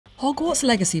Hogwarts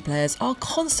Legacy players are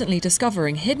constantly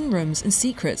discovering hidden rooms and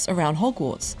secrets around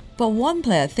Hogwarts, but one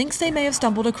player thinks they may have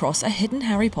stumbled across a hidden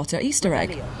Harry Potter Easter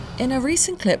egg. In a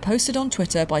recent clip posted on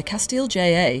Twitter by Castle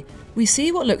JA, we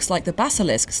see what looks like the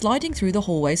basilisk sliding through the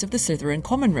hallways of the Slytherin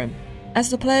common room. As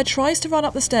the player tries to run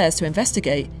up the stairs to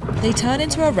investigate, they turn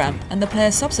into a ramp and the player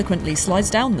subsequently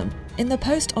slides down them. In the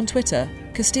post on Twitter,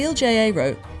 Castle JA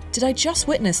wrote, "Did I just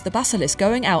witness the basilisk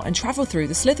going out and travel through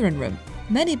the Slytherin room?"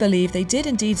 Many believe they did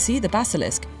indeed see the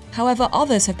basilisk, however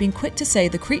others have been quick to say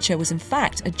the creature was in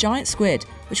fact a giant squid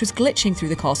which was glitching through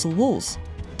the castle walls.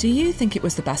 Do you think it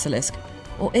was the basilisk?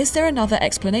 Or is there another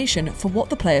explanation for what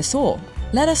the player saw?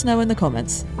 Let us know in the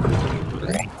comments.